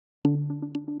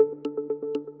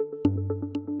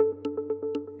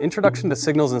Introduction to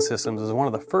Signals and Systems is one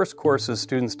of the first courses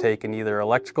students take in either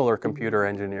electrical or computer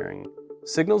engineering.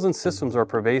 Signals and systems are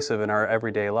pervasive in our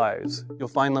everyday lives. You'll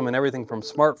find them in everything from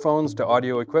smartphones to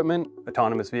audio equipment,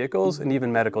 autonomous vehicles, and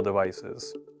even medical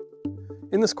devices.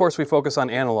 In this course, we focus on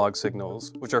analog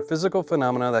signals, which are physical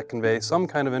phenomena that convey some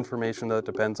kind of information that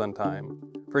depends on time.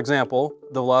 For example,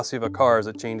 the velocity of a car as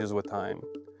it changes with time.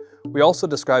 We also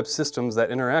describe systems that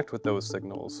interact with those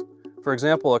signals. For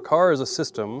example, a car is a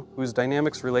system whose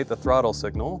dynamics relate the throttle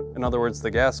signal, in other words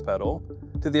the gas pedal,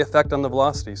 to the effect on the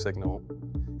velocity signal.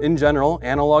 In general,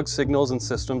 analog signals and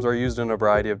systems are used in a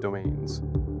variety of domains.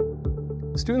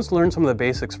 Students learn some of the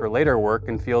basics for later work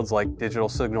in fields like digital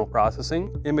signal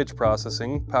processing, image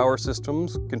processing, power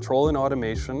systems, control and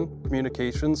automation,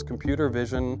 communications, computer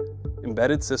vision,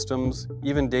 embedded systems,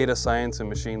 even data science and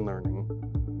machine learning.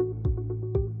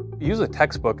 We use a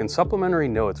textbook and supplementary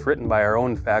notes written by our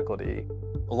own faculty.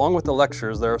 Along with the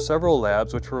lectures, there are several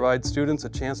labs which provide students a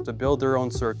chance to build their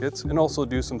own circuits and also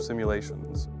do some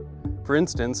simulations. For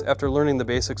instance, after learning the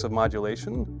basics of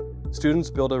modulation,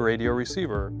 students build a radio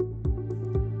receiver.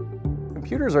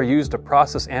 Computers are used to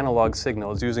process analog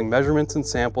signals using measurements and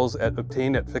samples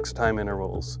obtained at fixed time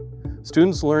intervals.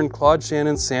 Students learn Claude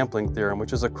Shannon's sampling theorem,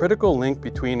 which is a critical link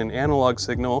between an analog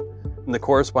signal and the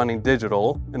corresponding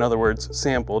digital, in other words,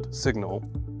 sampled, signal.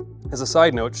 As a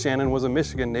side note, Shannon was a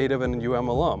Michigan native and UM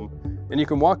alum, and you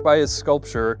can walk by his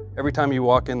sculpture every time you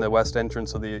walk in the west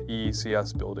entrance of the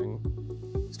EECS building.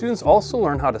 Students also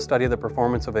learn how to study the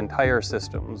performance of entire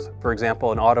systems, for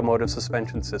example, an automotive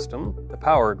suspension system, the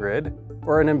power grid,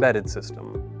 or an embedded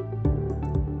system.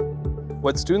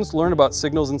 What students learn about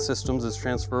signals and systems is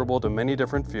transferable to many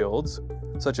different fields,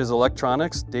 such as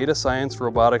electronics, data science,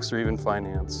 robotics, or even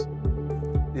finance.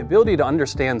 The ability to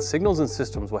understand signals and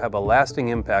systems will have a lasting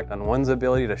impact on one's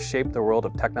ability to shape the world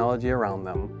of technology around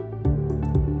them.